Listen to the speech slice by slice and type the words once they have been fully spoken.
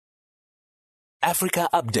Afrika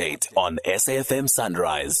Update on SAFM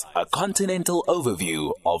Sunrise, a continental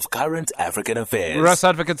overview of current African affairs. Russ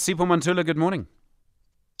advocate Sipho, Mantula, good morning.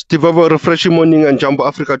 Sipho, refreshing morning and Jumbo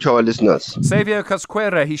Africa to our listeners. Saviour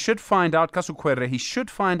Kasukuwere, he should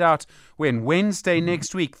find out when? Wednesday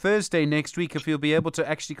next week, Thursday next week, if he'll be able to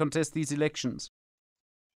actually contest these elections.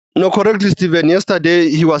 No, correctly, Stephen. Yesterday,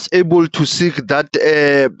 he was able to seek that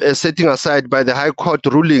setting aside by the High Court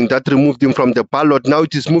ruling that removed him from the ballot. Now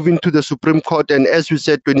it is moving to the Supreme Court, and as we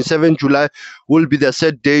said, 27 July will be the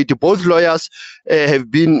set date. Both lawyers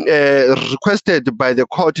have been requested by the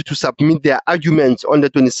court to submit their arguments on the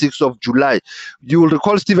 26th of July. You will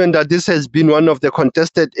recall, Stephen, that this has been one of the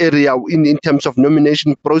contested area in terms of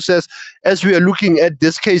nomination process. As we are looking at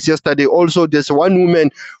this case yesterday, also there's one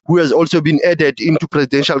woman who has also been added into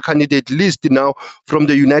presidential candidate list now from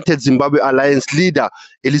the United Zimbabwe Alliance leader,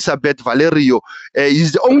 Elizabeth Valerio.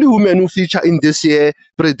 Is the only woman who feature in this year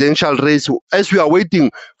presidential race as we are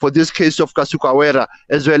waiting for this case of Kasukuwere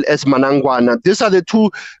as well as Manangwana. These are the two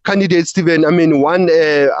candidates, Stephen. I mean, one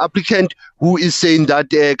applicant who is saying that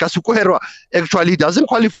Kasukuwere actually doesn't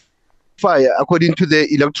qualify according to the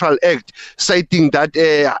Electoral Act, citing that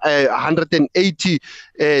 180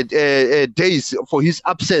 days for his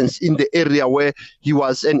absence in the area where he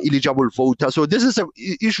was an eligible voter. So this is an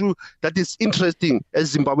issue that is interesting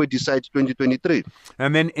as Zimbabwe decides 2023.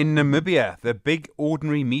 And then in Namibia, the big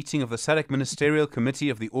ordinary meeting of the SADC Ministerial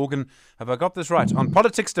Committee of the organ, have I got this right, on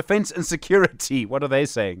politics, defense and security. What are they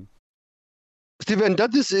saying? Stephen,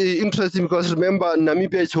 that is interesting because remember,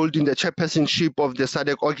 Namibia is holding the chairpersonship of the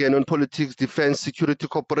SADC organ on politics, defense, security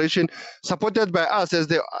cooperation, supported by us as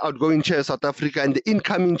the outgoing chair, South Africa, and the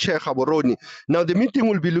incoming chair, Gaborone. Now, the meeting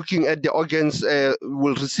will be looking at the organs,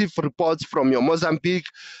 will receive reports from your Mozambique,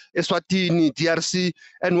 Eswatini, DRC,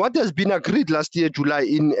 and what has been agreed last year, July,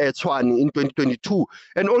 in Tshwane in 2022,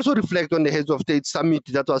 and also reflect on the Heads of State Summit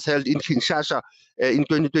that was held in Kinshasa in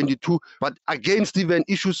 2022. But again, Stephen,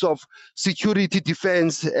 issues of security,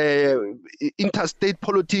 defense, interstate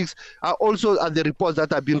politics are also the reports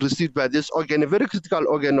that have been received by this organ, a very critical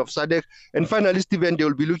organ of SADC. And finally, Stephen, they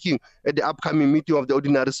will be looking at the upcoming meeting of the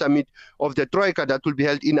Ordinary Summit of the Troika that will be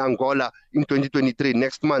held in Angola in 2023,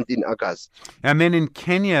 next month in August. And then in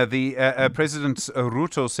Kenya, the President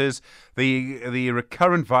Ruto says the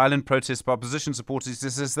recurrent violent protests by opposition supporters, he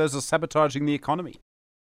says those are sabotaging the economy.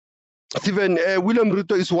 Stephen, William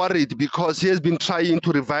Ruto is worried because he has been trying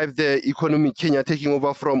to revive the economy in Kenya, taking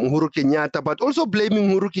over from Uhuru Kenyatta, but also blaming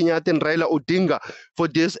Uhuru Kenyatta and Raila Odinga for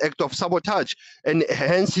this act of sabotage. And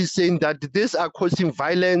hence he's saying that these are causing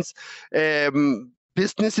violence.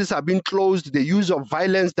 Businesses have been closed, the use of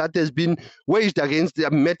violence that has been waged against,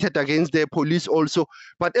 meted against the police also.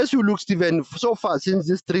 But as you look, Stephen, so far since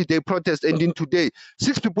this 3-day protest ending today,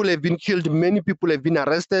 6 people have been killed, many people have been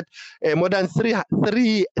arrested, more than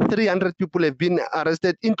 300 people have been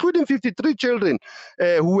arrested, including 53 children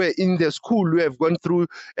who were in the school who have gone through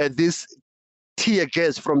this tear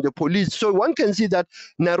gas from the police. So one can see that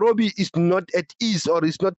Nairobi is not at ease or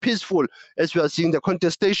is not peaceful as we are seeing the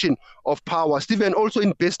contestation of power. Stephen, also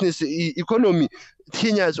in business economy,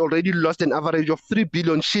 Kenya has already lost an average of 3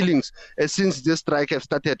 billion shillings since this strike have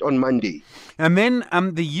started on Monday. And then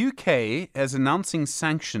the UK is announcing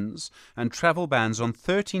sanctions and travel bans on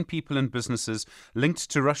 13 people and businesses linked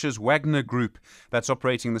to Russia's Wagner group that's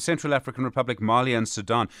operating in the Central African Republic, Mali and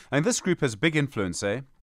Sudan. And this group has big influence, eh?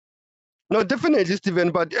 No, definitely, Stephen.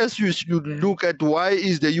 But as you look at why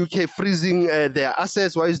is the UK freezing their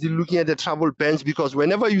assets, why is it looking at the travel bans? Because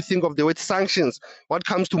whenever you think of the word sanctions, what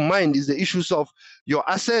comes to mind is the issues of your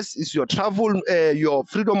assets, is your travel, your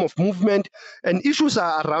freedom of movement, and issues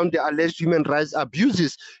are around the alleged human rights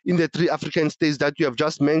abuses in the 3 African states that you have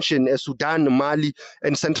just mentioned, Sudan, Mali,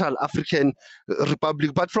 and Central African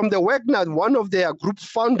Republic. But from the Wagner, one of their group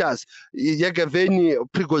founders, Yevgeny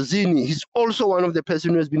Prigozhin, he's also one of the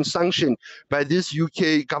person who has been sanctioned by this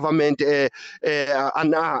UK government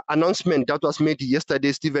announcement that was made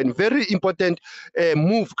yesterday, Stephen. Very important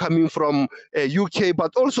move coming from UK,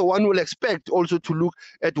 but also one will expect also to look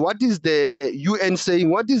at what is the UN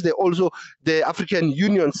saying, what is also the African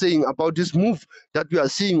Union saying about this move that we are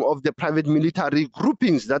seeing of the private military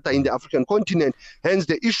groupings that are in the African continent. Hence,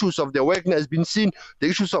 the issues of the Wagner has been seen, the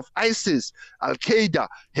issues of ISIS, Al-Qaeda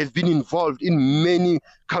have been involved in many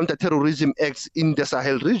counter-terrorism acts in the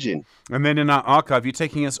Sahel region. And then in our archive, you're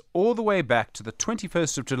taking us all the way back to the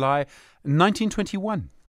 21st of July, 1921.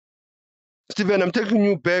 Stephen, I'm taking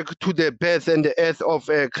you back to the birth and the earth of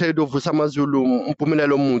Credo Vusamazulu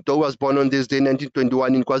Mpumelelo Mutwa, who was born on this day,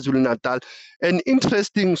 1921, in KwaZulu-Natal. An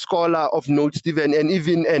interesting scholar of note, Stephen, and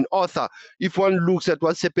even an author. If one looks at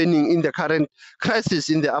what's happening in the current crisis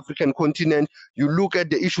in the African continent, you look at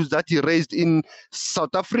the issues that he raised in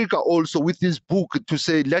South Africa also with this book to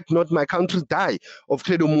say, Let Not My Country Die, of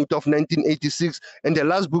Credo Mutwa of 1986. And the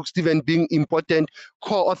last book, Stephen, being important,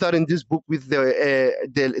 co-author in this book with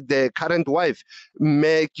the current wife,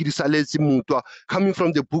 Me Kirisalesi Mutwa, coming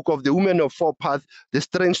from the book of The Woman of Four Paths, the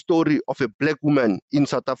strange story of a black woman in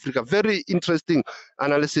South Africa. Very interesting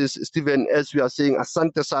analysis, Stephen, as we are saying.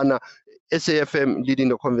 Asante Sana, SAFM leading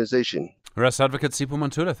the conversation. Ras Advocate Sipho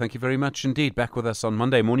Mantula, thank you very much indeed. Back with us on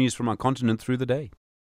Monday. More news from our continent through the day.